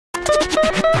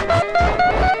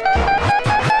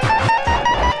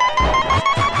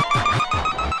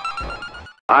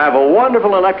I have a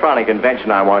wonderful electronic invention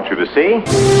I want you to see.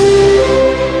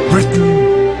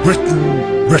 Britain,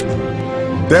 Britain,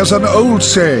 Britain. There's an old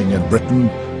saying in Britain,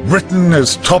 Britain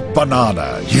is top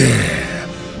banana, yeah.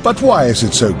 But why is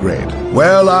it so great?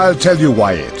 Well, I'll tell you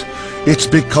why it's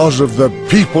because of the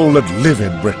people that live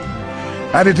in Britain.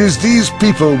 And it is these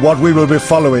people what we will be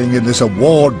following in this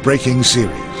award-breaking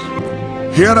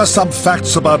series. Here are some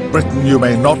facts about Britain you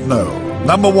may not know.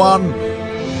 Number 1,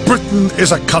 Britain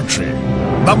is a country.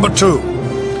 Number 2,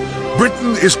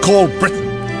 Britain is called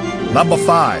Britain. Number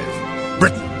 5,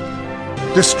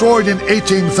 Britain. Destroyed in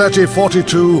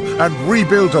 1830-42 and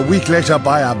rebuilt a week later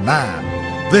by a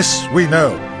man. This we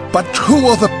know. But who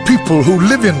are the people who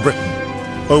live in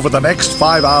Britain? Over the next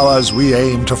 5 hours we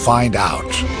aim to find out.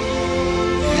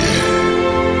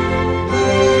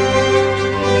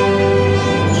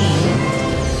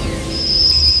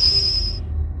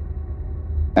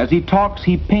 As he talks,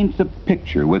 he paints a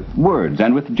picture with words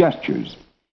and with gestures.